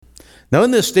Now,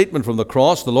 in this statement from the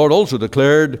cross, the Lord also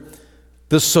declared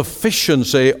the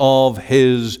sufficiency of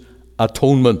his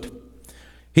atonement.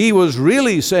 He was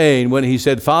really saying when he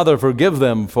said, Father, forgive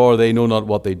them, for they know not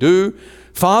what they do.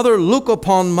 Father, look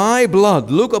upon my blood,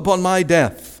 look upon my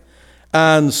death,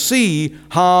 and see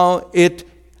how it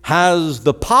has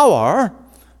the power,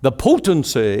 the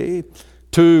potency,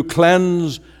 to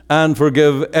cleanse and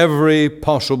forgive every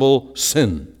possible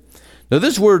sin. Now,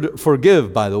 this word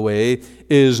forgive, by the way,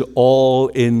 is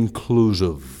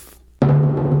all-inclusive.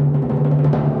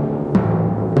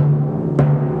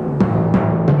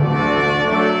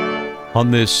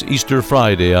 On this Easter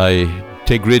Friday, I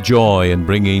take great joy in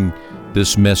bringing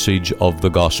this message of the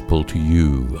gospel to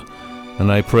you.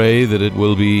 And I pray that it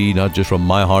will be not just from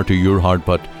my heart to your heart,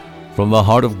 but from the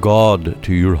heart of God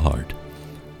to your heart.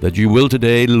 That you will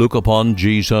today look upon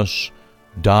Jesus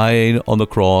dying on the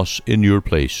cross in your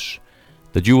place.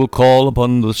 That you will call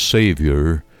upon the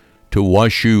Savior to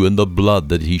wash you in the blood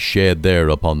that he shed there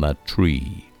upon that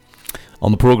tree.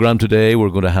 On the program today, we're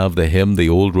going to have the hymn, The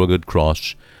Old Rugged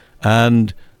Cross,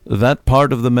 and that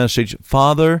part of the message,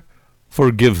 Father,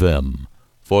 forgive them,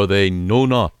 for they know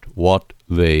not what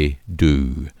they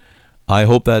do. I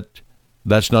hope that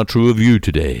that's not true of you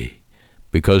today,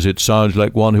 because it sounds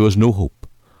like one who has no hope.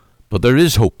 But there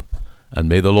is hope, and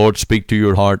may the Lord speak to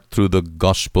your heart through the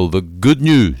gospel, the good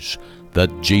news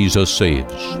that Jesus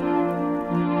saves.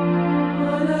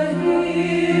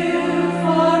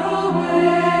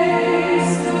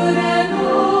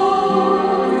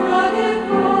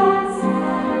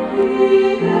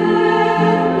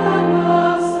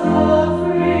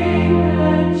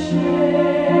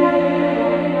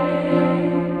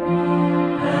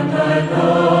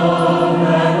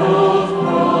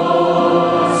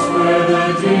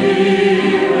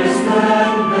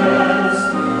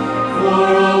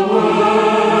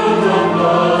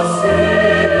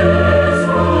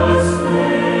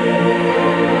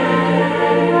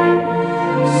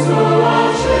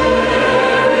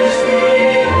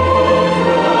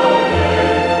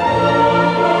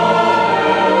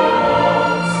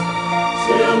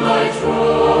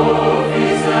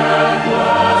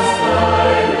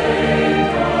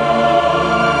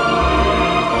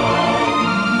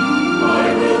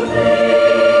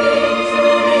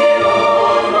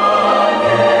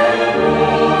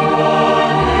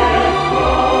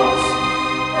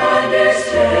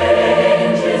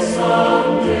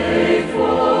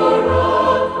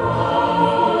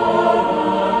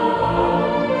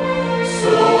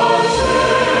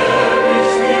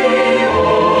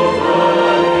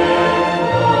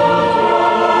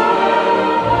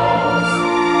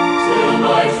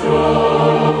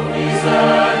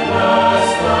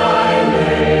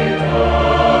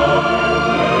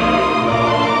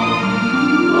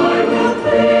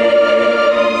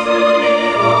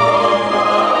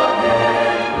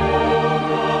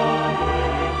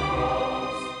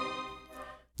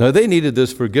 Now, they needed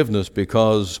this forgiveness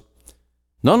because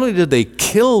not only did they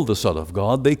kill the Son of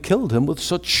God, they killed him with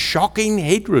such shocking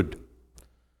hatred.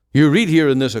 You read here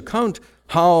in this account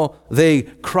how they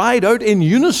cried out in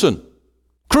unison,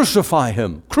 "Crucify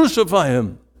him! Crucify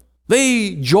him!"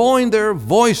 They joined their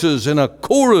voices in a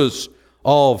chorus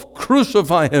of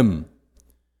 "Crucify him!"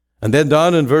 And then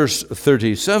down in verse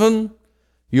 37,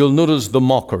 you'll notice the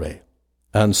mockery,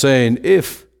 and saying,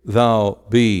 "If thou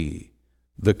be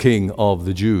the King of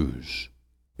the Jews."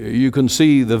 You can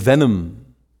see the venom,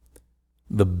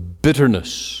 the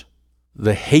bitterness,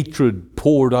 the hatred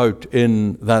poured out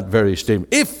in that very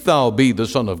statement. If thou be the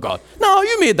Son of God. Now,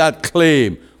 you made that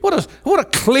claim. What a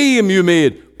claim you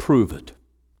made. Prove it.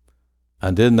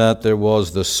 And in that there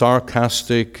was the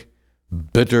sarcastic,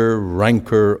 bitter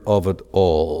rancor of it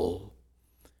all.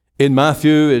 In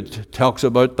Matthew, it talks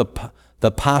about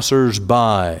the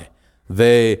passers-by.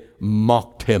 They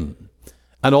mocked him.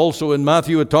 And also in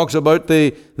Matthew, it talks about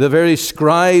the very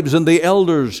scribes and the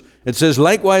elders. It says,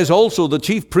 likewise also the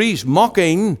chief priests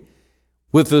mocking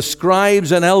with the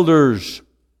scribes and elders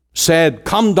said,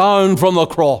 "Come down from the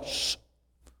cross."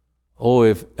 Oh,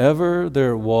 if ever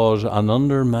there was an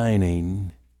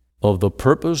undermining of the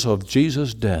purpose of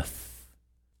Jesus' death,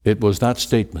 it was that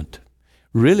statement.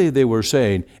 Really, they were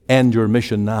saying, end your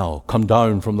mission now. Come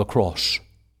down from the cross.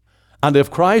 And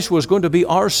if Christ was going to be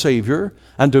our Savior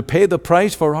and to pay the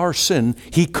price for our sin,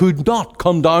 he could not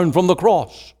come down from the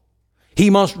cross. He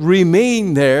must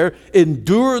remain there,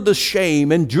 endure the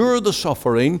shame, endure the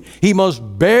suffering. He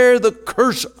must bear the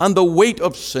curse and the weight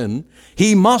of sin.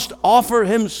 He must offer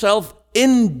himself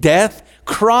in death,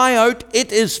 cry out,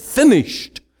 "It is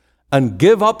finished," and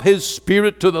give up his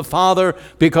spirit to the Father,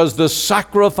 because the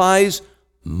sacrifice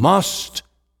must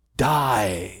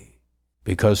die.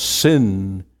 because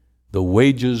sin, the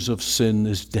wages of sin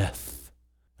is death.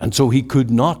 And so he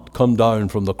could not come down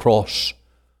from the cross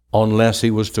unless he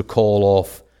was to call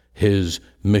off his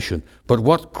mission. But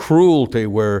what cruelty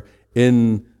were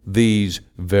in these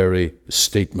very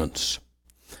statements.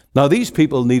 Now, these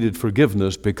people needed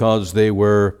forgiveness because they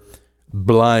were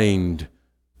blind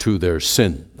to their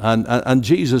sin. And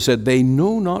Jesus said, they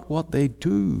know not what they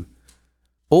do.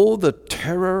 Oh, the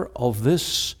terror of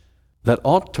this that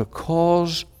ought to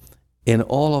cause in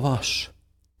all of us.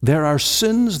 There are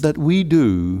sins that we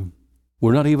do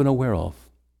we're not even aware of.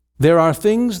 There are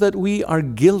things that we are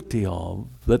guilty of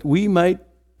that we might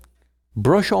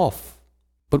brush off,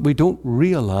 but we don't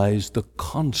realize the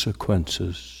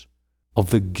consequences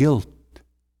of the guilt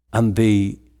and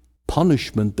the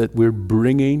punishment that we're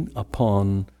bringing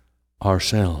upon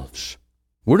ourselves.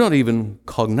 We're not even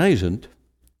cognizant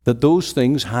that those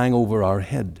things hang over our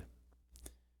head.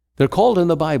 They're called in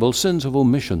the Bible sins of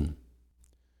omission.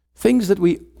 Things that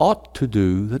we ought to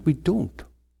do that we don't.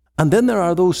 And then there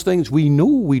are those things we know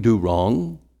we do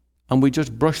wrong and we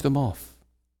just brush them off.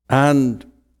 And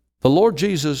the Lord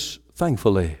Jesus,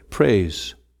 thankfully,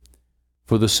 prays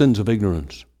for the sins of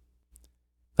ignorance.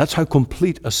 That's how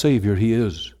complete a Savior He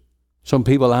is. Some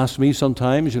people ask me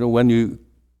sometimes, when you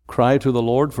cry to the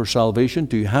Lord for salvation,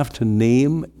 do you have to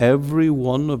name every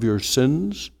one of your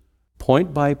sins,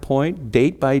 point by point,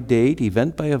 date by date,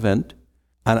 event by event,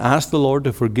 and ask the Lord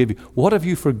to forgive you? What if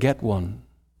you forget one?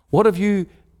 What if you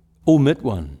omit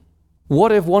one?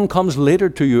 What if one comes later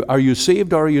to you? Are you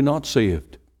saved or are you not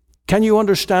saved? Can you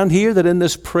understand here that in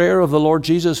this prayer of the Lord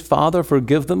Jesus, Father,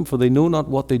 forgive them, for they know not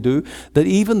what they do, that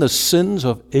even the sins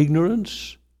of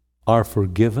ignorance are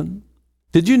forgiven?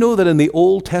 Did you know that in the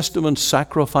Old Testament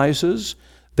sacrifices,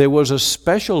 there was a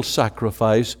special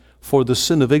sacrifice for the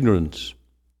sin of ignorance?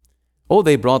 Oh,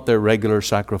 they brought their regular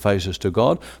sacrifices to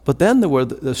God, but then there were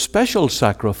the special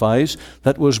sacrifice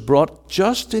that was brought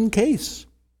just in case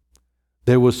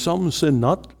there was some sin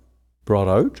not brought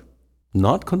out,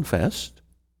 not confessed,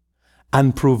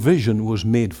 and provision was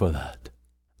made for that.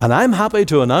 And I'm happy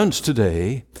to announce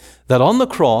today that on the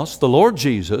cross, the Lord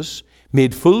Jesus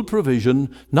made full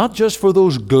provision, not just for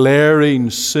those glaring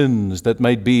sins that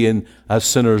might be in a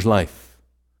sinner's life,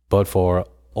 but for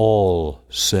all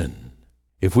sin.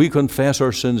 If we confess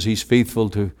our sins, He's faithful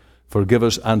to forgive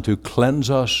us and to cleanse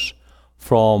us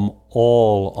from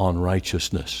all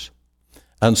unrighteousness.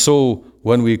 And so,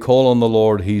 when we call on the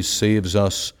Lord, He saves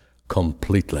us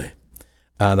completely.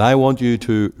 And I want you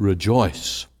to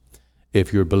rejoice.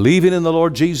 If you're believing in the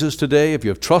Lord Jesus today, if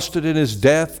you've trusted in His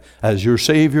death as your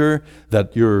Savior,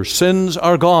 that your sins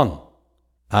are gone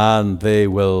and they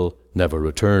will never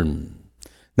return.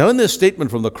 Now, in this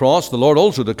statement from the cross, the Lord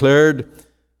also declared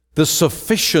the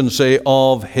sufficiency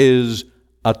of His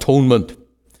atonement.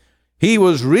 He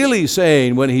was really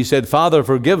saying when He said, Father,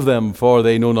 forgive them, for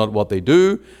they know not what they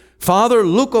do. Father,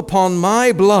 look upon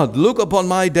my blood, look upon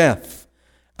my death,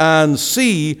 and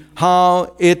see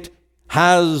how it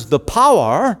has the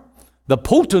power, the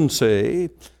potency,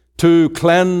 to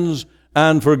cleanse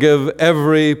and forgive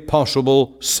every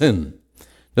possible sin.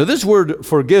 Now, this word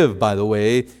forgive, by the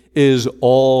way, is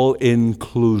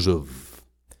all-inclusive.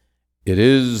 It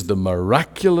is the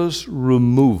miraculous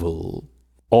removal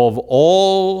of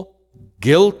all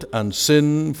guilt and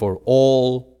sin for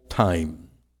all time.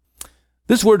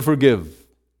 This word forgive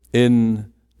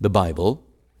in the Bible,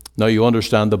 now you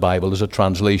understand the Bible is a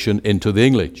translation into the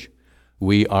English.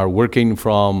 We are working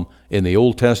from, in the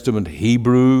Old Testament,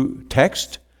 Hebrew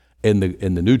text, in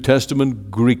the New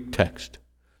Testament, Greek text.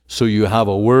 So you have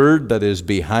a word that is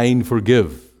behind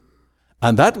forgive.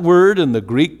 And that word in the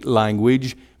Greek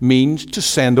language means to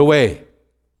send away.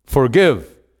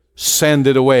 Forgive, send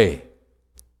it away.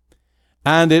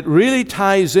 And it really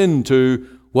ties into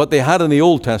what they had in the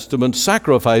Old Testament,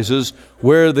 sacrifices,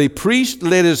 where the priest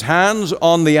laid his hands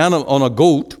on a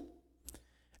goat,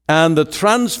 and the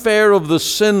transfer of the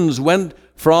sins went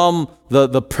from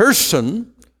the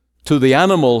person to the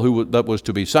animal that was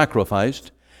to be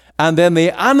sacrificed, and then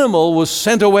the animal was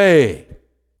sent away,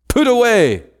 put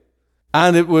away,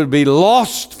 and it would be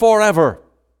lost forever.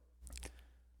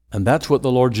 And that's what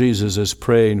the Lord Jesus is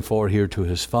praying for here to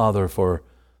His Father for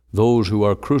those who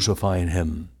are crucifying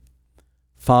Him.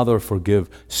 Father, forgive.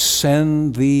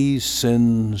 Send these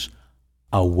sins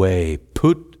away.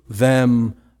 Put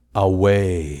them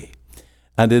away.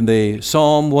 And in the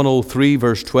Psalm 103,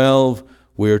 verse 12,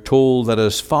 we are told that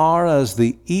as far as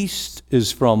the east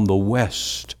is from the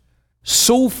west,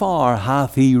 so far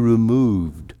hath He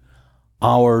removed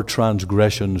our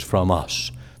transgressions from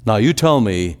us. Now you tell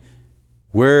me,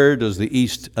 where does the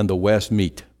east and the west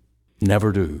meet?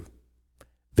 Never do.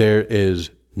 There is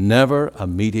never a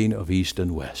meeting of East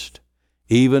and West.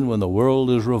 Even when the world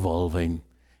is revolving,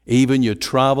 even you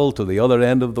travel to the other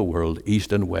end of the world,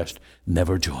 East and West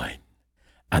never join.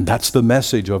 And that's the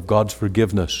message of God's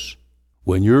forgiveness.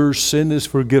 When your sin is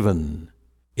forgiven,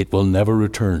 it will never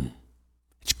return.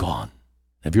 It's gone.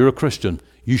 If you're a Christian,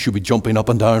 you should be jumping up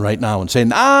and down right now and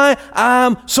saying, I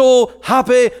am so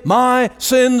happy my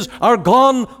sins are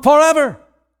gone forever.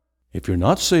 If you're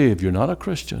not saved, you're not a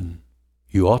Christian,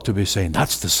 you ought to be saying,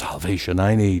 that's the salvation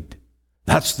I need.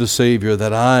 That's the Savior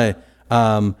that I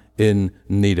am in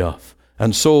need of.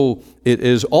 And so it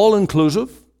is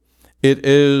all-inclusive. It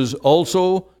is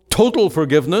also total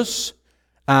forgiveness,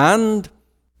 and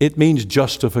it means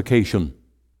justification.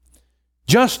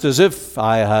 Just as if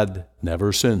I had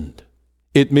never sinned.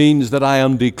 It means that I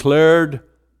am declared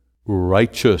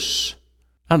righteous.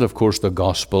 And of course, the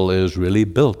gospel is really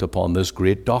built upon this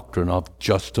great doctrine of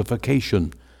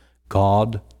justification.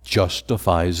 God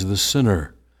justifies the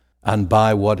sinner. And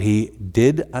by what he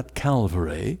did at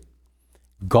Calvary,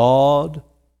 God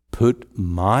put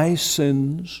my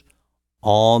sins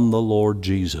on the Lord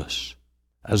Jesus.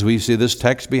 As we see, this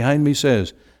text behind me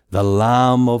says, the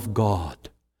Lamb of God.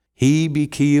 He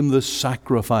became the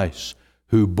sacrifice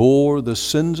who bore the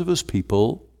sins of his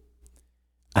people,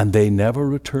 and they never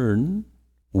return.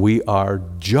 We are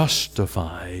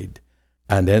justified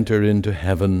and enter into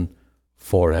heaven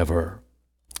forever.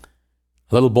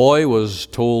 A little boy was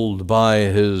told by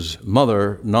his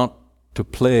mother not to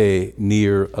play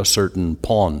near a certain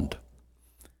pond.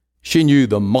 She knew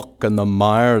the muck and the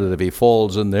mire, that if he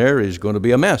falls in there, he's going to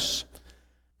be a mess.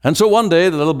 And so one day,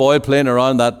 the little boy playing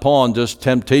around that pond, just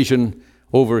temptation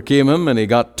overcame him, and he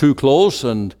got too close,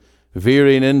 and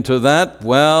veering into that,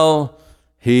 well,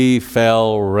 he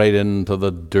fell right into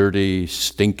the dirty,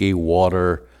 stinky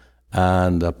water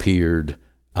and appeared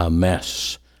a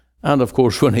mess. And of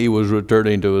course, when he was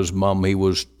returning to his mum, he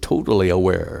was totally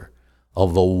aware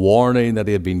of the warning that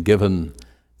he had been given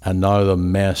and now the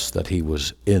mess that he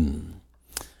was in.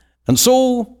 And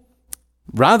so,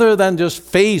 rather than just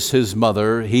face his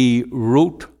mother, he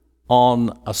wrote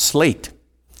on a slate.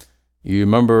 You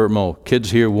remember, well, kids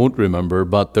here won't remember,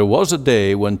 but there was a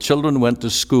day when children went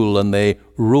to school and they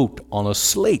wrote on a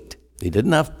slate. They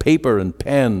didn't have paper and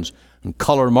pens and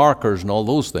color markers and all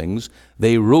those things.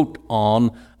 They wrote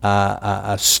on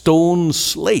a stone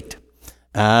slate.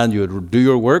 And you would do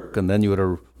your work, and then you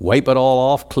would wipe it all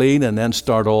off clean and then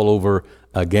start all over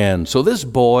again. So this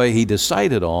boy, he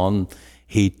decided on,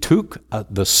 he took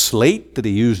the slate that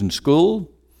he used in school,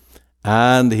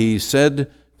 and he said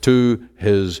to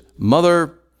his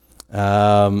mother,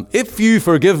 if you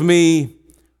forgive me,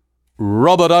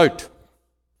 rub it out.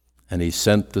 And he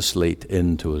sent the slate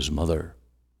in to his mother.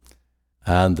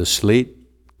 And the slate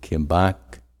came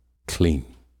back clean.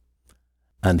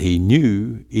 And he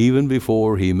knew, even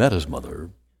before he met his mother,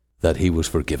 that he was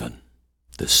forgiven.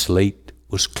 The slate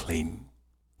was clean.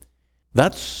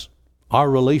 That's our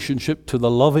relationship to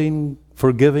the loving,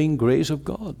 forgiving grace of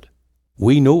God.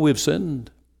 We know we've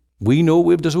sinned. We know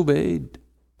we've disobeyed.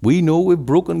 We know we've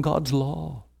broken God's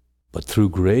law. But through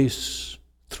grace,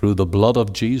 through the blood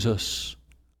of Jesus,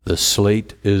 the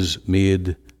slate is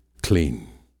made clean.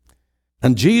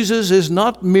 And Jesus is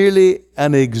not merely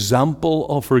an example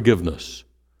of forgiveness.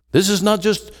 This is not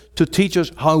just to teach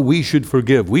us how we should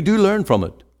forgive. We do learn from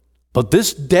it. But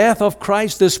this death of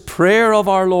Christ, this prayer of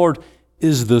our Lord,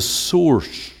 is the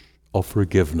source of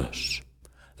forgiveness.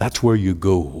 That's where you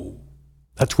go.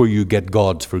 That's where you get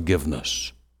God's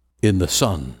forgiveness. In the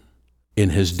Son,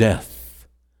 in his death,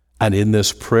 and in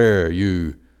this prayer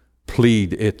you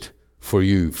plead it for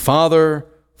you. Father,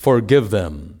 forgive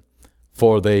them,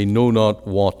 for they know not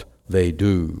what they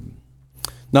do.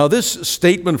 Now this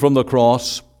statement from the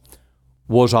cross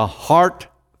was a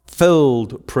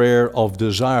heart-filled prayer of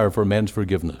desire for men's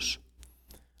forgiveness.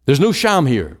 There's no sham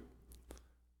here.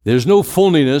 There's no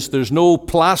phoniness. There's no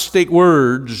plastic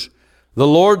words. The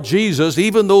Lord Jesus,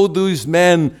 even though these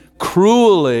men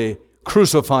cruelly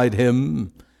crucified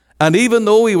him, and even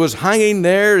though he was hanging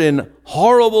there in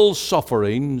horrible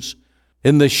sufferings,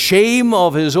 in the shame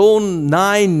of his own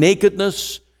nigh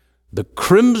nakedness, the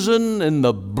crimson in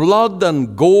the blood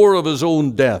and gore of his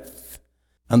own death,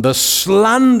 and the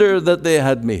slander that they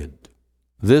had made,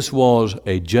 this was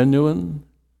a genuine,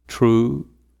 true,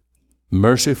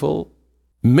 merciful,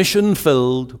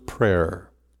 mission-filled prayer.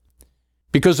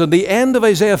 Because at the end of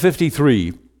Isaiah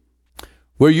 53,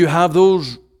 where you have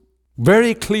those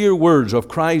very clear words of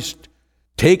Christ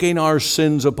taking our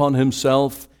sins upon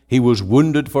himself, he was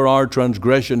wounded for our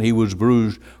transgression, he was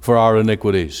bruised for our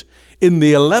iniquities. In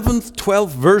the 11th,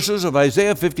 12th verses of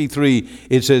Isaiah 53,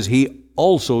 it says, he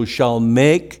also shall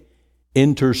make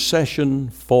intercession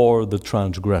for the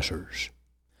transgressors.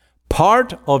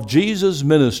 Part of Jesus'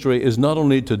 ministry is not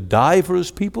only to die for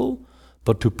his people,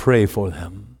 but to pray for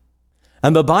them.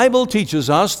 And the Bible teaches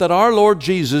us that our Lord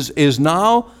Jesus is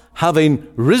now, having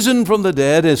risen from the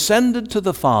dead, ascended to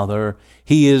the Father,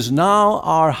 he is now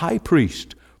our high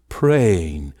priest,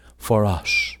 praying for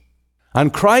us.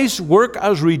 And Christ's work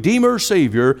as Redeemer,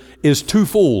 Savior is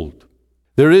twofold.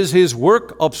 There is his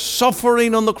work of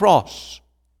suffering on the cross,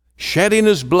 shedding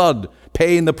his blood,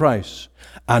 paying the price.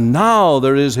 And now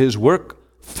there is his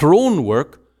work, throne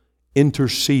work,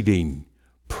 interceding,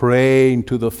 praying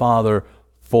to the Father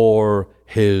for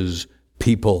his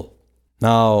people.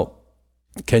 Now,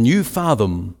 can you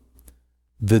fathom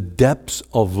the depths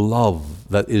of love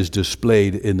that is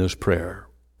displayed in this prayer?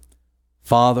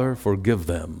 Father, forgive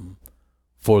them,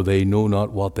 for they know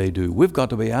not what they do. We've got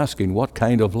to be asking, what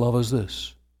kind of love is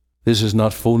this? This is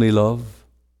not phony love.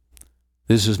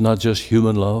 This is not just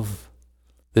human love.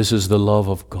 This is the love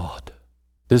of God.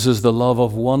 This is the love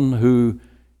of one who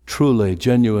truly,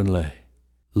 genuinely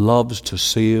loves to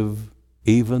save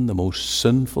even the most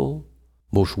sinful,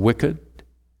 most wicked,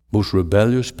 most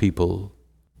rebellious people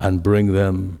and bring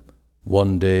them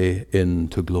one day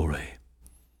into glory.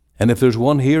 And if there's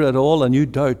one here at all and you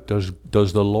doubt, does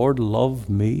the Lord love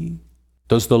me?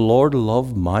 Does the Lord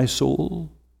love my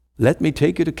soul? Let me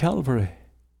take you to Calvary.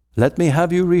 Let me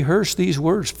have you rehearse these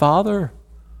words. Father,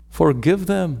 forgive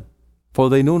them, for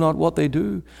they know not what they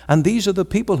do. And these are the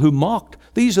people who mocked.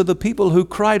 These are the people who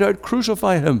cried out,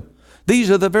 crucify him.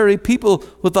 These are the very people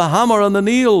with the hammer and the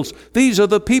nails. These are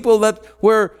the people that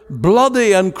were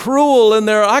bloody and cruel in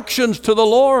their actions to the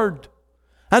Lord.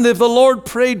 And if the Lord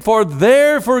prayed for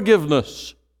their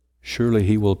forgiveness, surely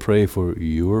he will pray for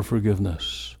your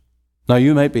forgiveness. Now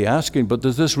you might be asking, but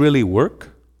does this really work?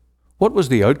 What was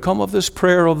the outcome of this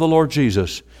prayer of the Lord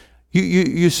Jesus?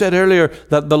 You said earlier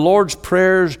that the Lord's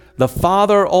prayers, the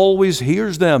Father always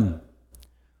hears them.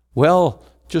 Well,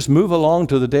 just move along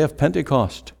to the day of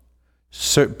Pentecost.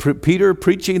 Peter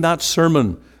preaching that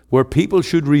sermon where people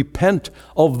should repent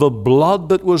of the blood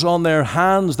that was on their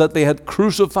hands, that they had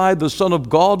crucified the Son of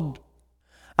God.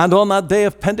 And on that day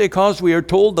of Pentecost, we are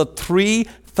told that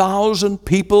 3,000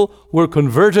 people were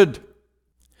converted.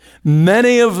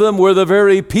 Many of them were the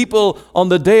very people on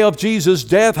the day of Jesus'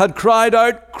 death had cried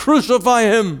out, crucify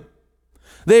him.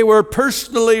 They were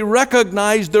personally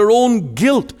recognized their own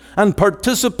guilt and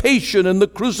participation in the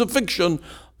crucifixion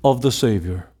of the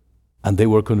Savior. And they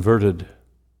were converted.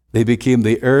 They became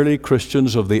the early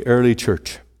Christians of the early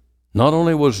church. Not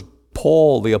only was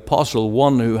Paul the apostle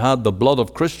one who had the blood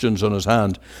of Christians on his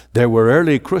hand, there were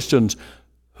early Christians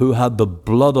who had the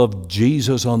blood of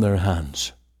Jesus on their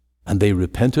hands. And they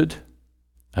repented,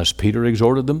 as Peter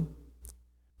exhorted them,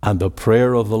 and the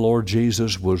prayer of the Lord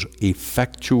Jesus was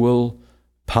effectual,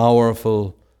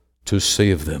 powerful to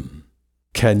save them.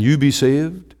 Can you be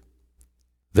saved?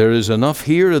 There is enough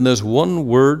here in this one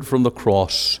word from the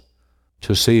cross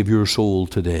to save your soul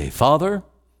today. Father,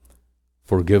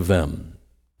 forgive them.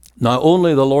 Now,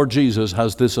 only the Lord Jesus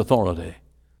has this authority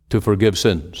to forgive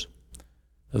sins.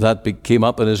 That came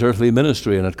up in his earthly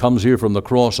ministry, and it comes here from the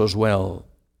cross as well.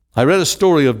 I read a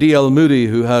story of D.L. Moody,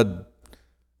 who had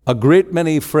a great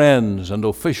many friends and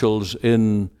officials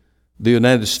in the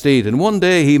United States. And one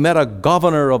day he met a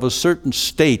governor of a certain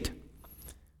state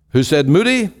who said,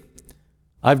 Moody,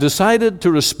 I've decided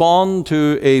to respond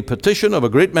to a petition of a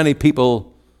great many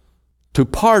people to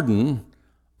pardon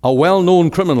a well-known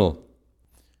criminal.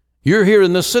 You're here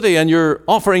in this city and you're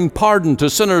offering pardon to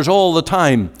sinners all the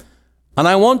time. And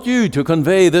I want you to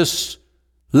convey this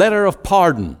letter of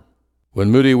pardon. When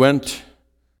Moody went,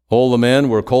 all the men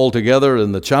were called together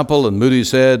in the chapel, and Moody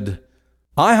said,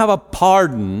 I have a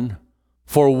pardon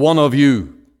for one of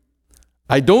you.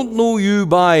 I don't know you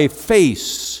by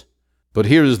face, but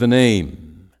here is the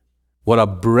name. What a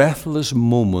breathless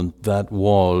moment that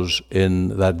was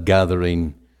in that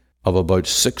gathering of about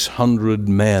 600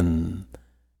 men.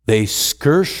 They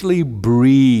scarcely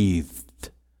breathed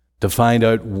to find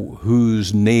out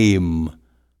whose name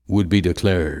would be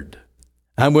declared.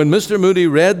 And when Mr. Moody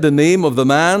read the name of the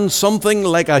man, something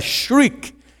like a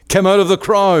shriek came out of the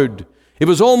crowd. It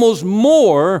was almost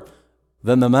more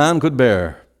than the man could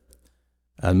bear.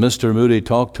 And Mr. Moody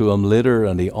talked to him later,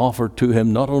 and he offered to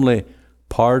him not only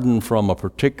pardon from a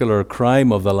particular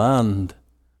crime of the land,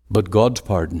 but God's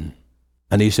pardon.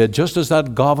 And he said, just as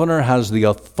that governor has the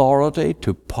authority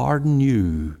to pardon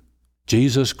you,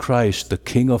 Jesus Christ, the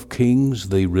King of Kings,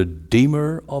 the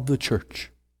Redeemer of the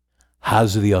church,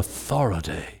 has the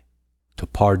authority to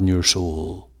pardon your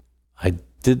soul. I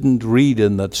didn't read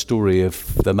in that story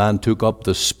if the man took up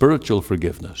the spiritual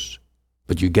forgiveness,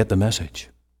 but you get the message.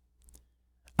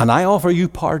 And I offer you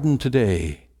pardon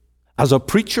today as a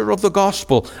preacher of the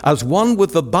gospel, as one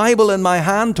with the Bible in my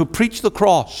hand to preach the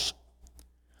cross.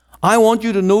 I want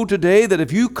you to know today that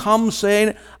if you come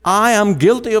saying, I am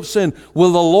guilty of sin,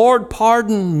 will the Lord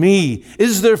pardon me?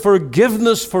 Is there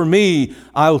forgiveness for me?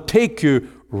 I'll take you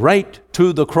right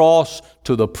to the cross,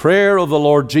 to the prayer of the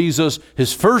Lord Jesus,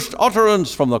 his first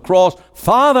utterance from the cross,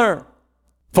 Father,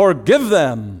 forgive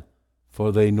them,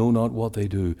 for they know not what they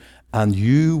do. And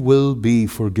you will be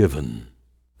forgiven.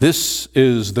 This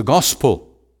is the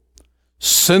gospel.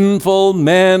 Sinful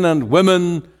men and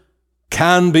women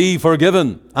can be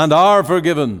forgiven and are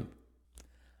forgiven.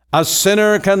 A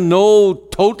sinner can know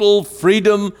total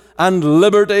freedom and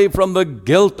liberty from the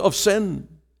guilt of sin.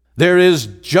 There is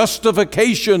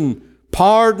justification,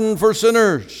 pardon for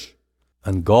sinners.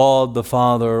 And God the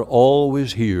Father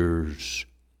always hears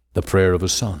the prayer of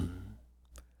his Son.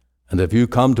 And if you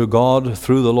come to God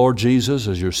through the Lord Jesus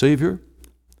as your Savior,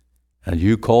 and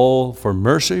you call for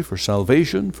mercy, for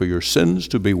salvation, for your sins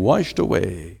to be washed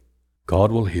away,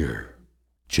 God will hear.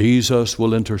 Jesus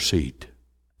will intercede,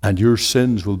 and your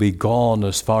sins will be gone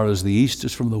as far as the east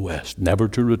is from the west, never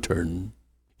to return.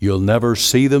 You'll never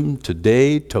see them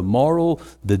today, tomorrow,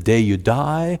 the day you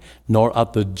die, nor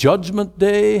at the judgment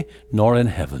day, nor in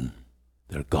heaven.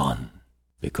 They're gone,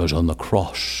 because on the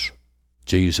cross,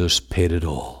 Jesus paid it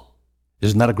all.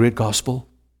 Isn't that a great gospel?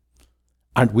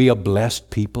 Aren't we a blessed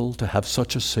people to have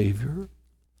such a Savior?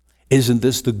 Isn't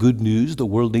this the good news the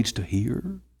world needs to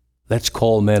hear? Let's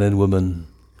call men and women,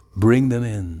 bring them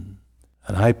in.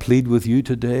 And I plead with you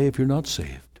today, if you're not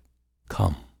saved,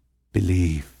 come,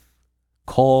 believe,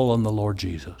 call on the Lord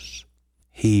Jesus.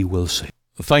 He will save.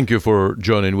 Thank you for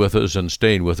joining with us and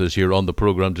staying with us here on the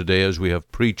program today as we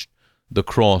have preached the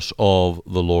cross of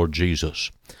the Lord Jesus.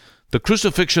 The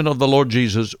crucifixion of the Lord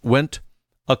Jesus went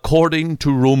according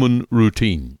to Roman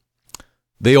routine.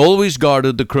 They always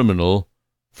guarded the criminal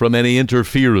from any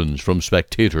interference from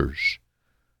spectators.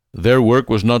 Their work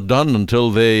was not done until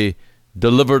they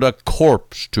delivered a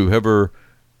corpse to whoever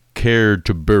cared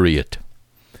to bury it.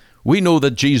 We know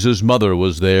that Jesus' mother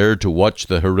was there to watch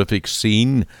the horrific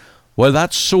scene, while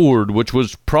that sword which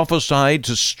was prophesied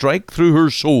to strike through her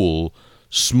soul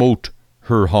smote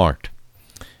her heart.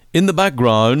 In the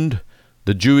background,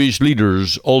 the Jewish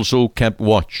leaders also kept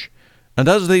watch, and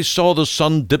as they saw the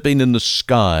sun dipping in the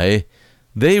sky,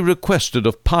 they requested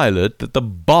of Pilate that the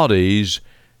bodies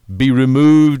be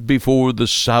removed before the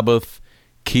Sabbath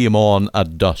came on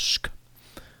at dusk.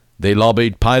 They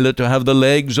lobbied Pilate to have the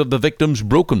legs of the victims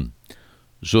broken,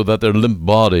 so that their limp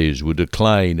bodies would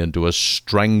decline into a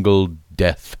strangled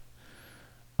death.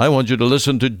 I want you to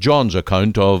listen to John's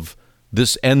account of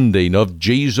this ending of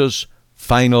Jesus'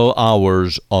 final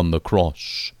hours on the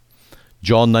cross.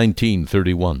 John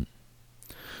 19:31.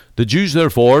 The Jews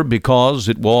therefore, because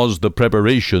it was the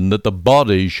preparation that the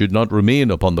body should not remain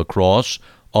upon the cross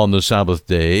on the Sabbath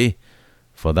day,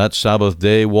 for that Sabbath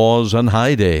day was an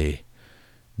high day,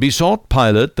 besought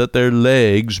Pilate that their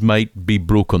legs might be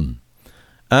broken,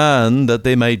 and that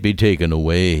they might be taken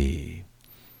away.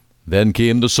 Then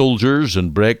came the soldiers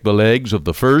and brake the legs of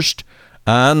the first,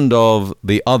 and of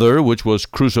the other which was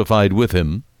crucified with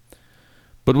him.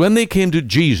 But when they came to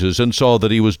Jesus and saw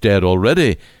that he was dead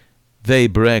already, they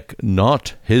brake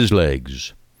not his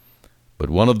legs. But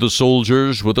one of the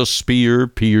soldiers with a spear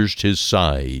pierced his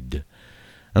side.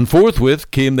 And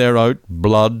forthwith came there out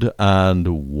blood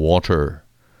and water.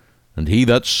 And he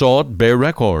that saw it bare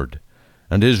record,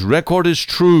 and his record is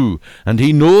true, and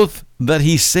he knoweth that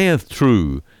he saith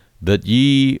true, that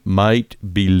ye might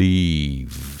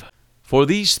believe. For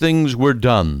these things were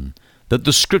done, that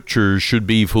the Scriptures should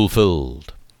be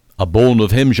fulfilled. A bone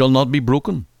of him shall not be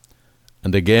broken.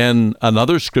 And again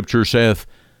another Scripture saith,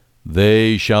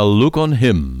 They shall look on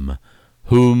him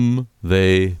whom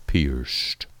they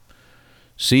pierced.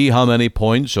 See how many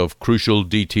points of crucial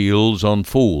details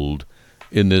unfold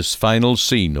in this final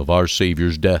scene of our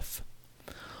Saviour's death.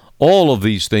 All of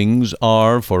these things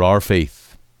are for our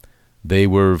faith. They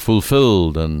were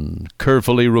fulfilled and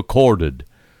carefully recorded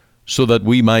so that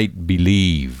we might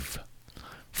believe.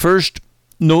 First,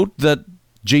 note that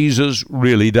Jesus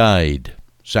really died.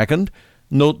 Second,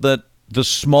 note that the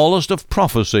smallest of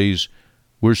prophecies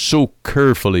were so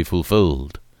carefully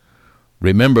fulfilled.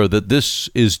 Remember that this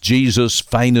is Jesus'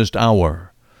 finest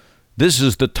hour. This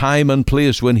is the time and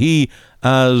place when he,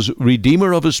 as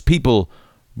Redeemer of his people,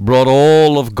 brought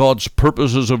all of God's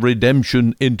purposes of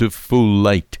redemption into full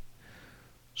light.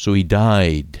 So he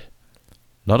died.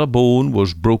 Not a bone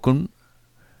was broken,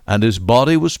 and his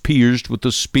body was pierced with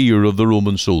the spear of the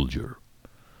Roman soldier.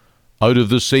 Out of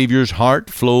the Saviour's heart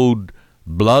flowed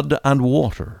blood and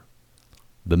water,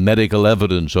 the medical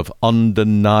evidence of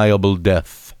undeniable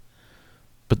death.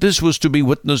 But this was to be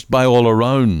witnessed by all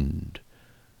around.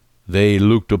 They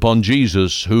looked upon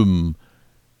Jesus, whom,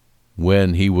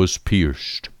 when he was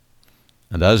pierced.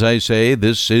 And as I say,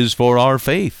 this is for our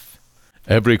faith.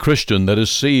 Every Christian that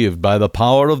is saved by the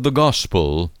power of the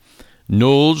gospel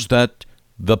knows that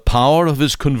the power of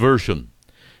his conversion,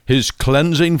 his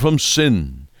cleansing from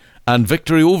sin, and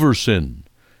victory over sin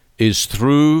is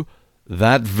through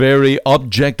that very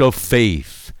object of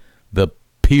faith, the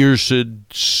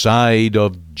pierced side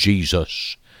of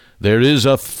Jesus. There is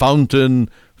a fountain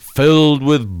filled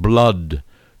with blood,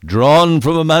 drawn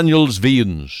from Emmanuel's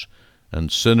veins,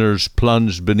 and sinners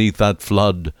plunged beneath that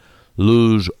flood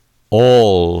lose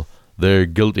all their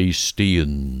guilty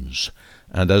stains.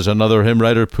 And as another hymn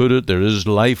writer put it, there is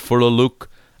life for a look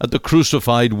at the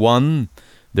crucified one.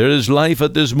 There is life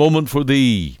at this moment for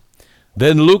thee.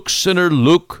 Then look, sinner,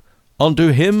 look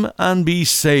unto him and be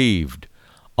saved,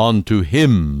 unto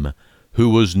him who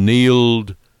was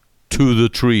nailed to the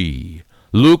tree.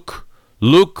 Look,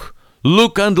 look,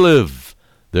 look and live.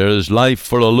 There is life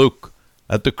for a look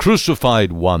at the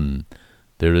crucified one.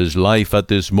 There is life at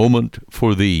this moment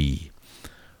for thee.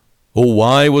 Oh,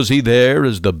 why was he there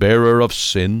as the bearer of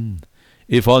sin,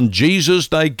 if on Jesus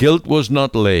thy guilt was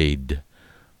not laid?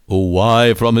 Oh,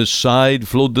 why from his side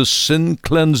flowed the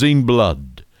sin-cleansing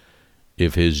blood,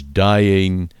 if his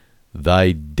dying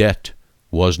thy debt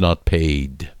was not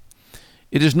paid?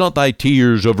 It is not thy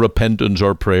tears of repentance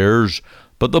or prayers,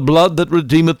 but the blood that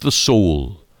redeemeth the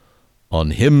soul.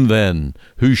 On him then,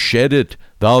 who shed it,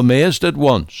 thou mayest at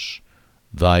once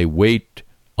thy weight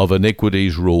of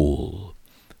iniquities roll.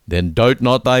 Then doubt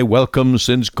not thy welcome,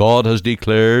 since God has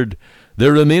declared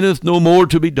there remaineth no more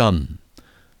to be done,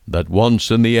 that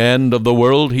once in the end of the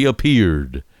world he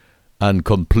appeared, and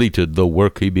completed the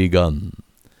work he begun.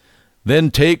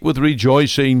 Then take with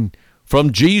rejoicing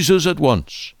from Jesus at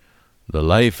once the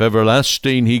life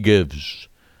everlasting he gives,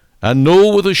 and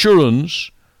know with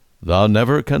assurance thou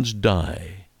never canst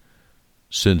die,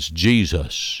 since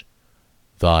Jesus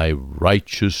thy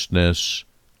righteousness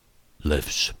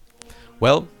lives.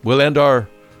 Well, we'll end our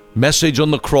message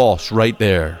on the cross right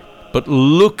there. But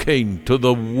looking to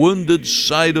the wounded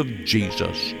side of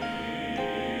Jesus,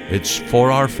 it's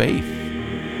for our faith.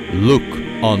 Look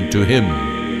unto him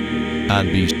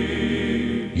and be saved.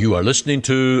 You are listening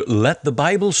to Let the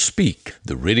Bible Speak,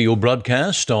 the radio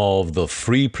broadcast of the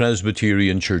Free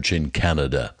Presbyterian Church in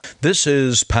Canada. This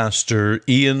is Pastor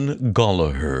Ian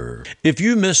Gollaher. If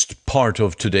you missed part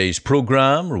of today's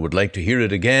program or would like to hear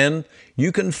it again,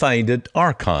 you can find it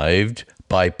archived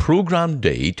by program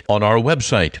date on our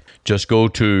website. Just go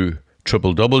to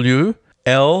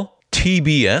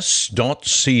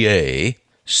www.ltbs.ca,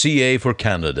 CA for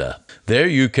Canada. There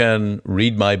you can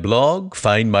read my blog,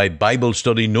 find my Bible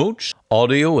study notes,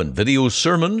 audio and video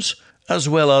sermons, as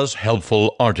well as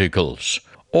helpful articles.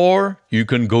 Or you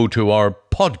can go to our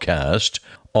podcast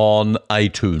on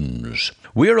iTunes.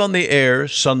 We're on the air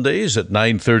Sundays at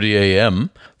 9:30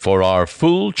 a.m. for our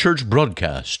full church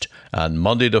broadcast, and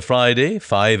Monday to Friday,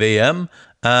 5 a.m.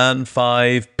 and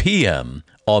 5 p.m.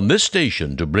 on this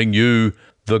station to bring you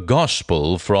the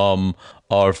gospel from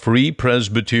our Free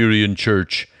Presbyterian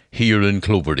Church here in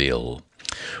Cloverdale.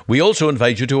 We also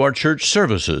invite you to our church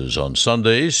services on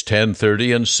Sundays,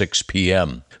 10:30 and 6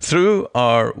 p.m. Through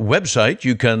our website,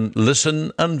 you can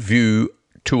listen and view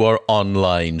to our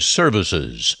online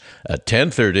services at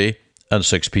 10:30 and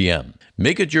 6 p.m.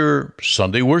 Make it your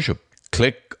Sunday worship.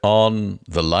 Click on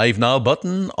the Live Now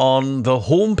button on the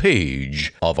home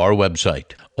page of our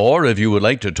website. Or if you would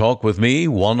like to talk with me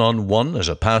one-on-one as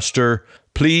a pastor,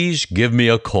 please give me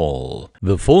a call.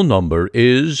 The phone number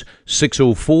is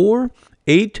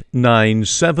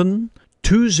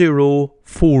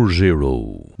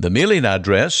 604-897-2040. The mailing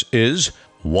address is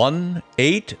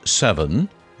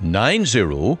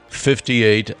 18790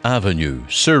 58 Avenue,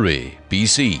 Surrey,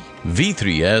 BC,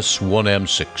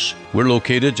 V3S1M6. We're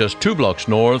located just 2 blocks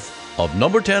north of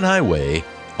number 10 Highway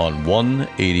on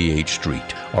 188th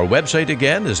Street. Our website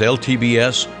again is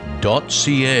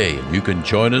ltbs.ca, and you can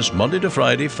join us Monday to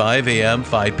Friday, 5 a.m.,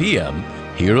 5 p.m.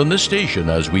 here on the station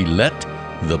as we let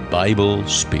the Bible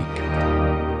speak.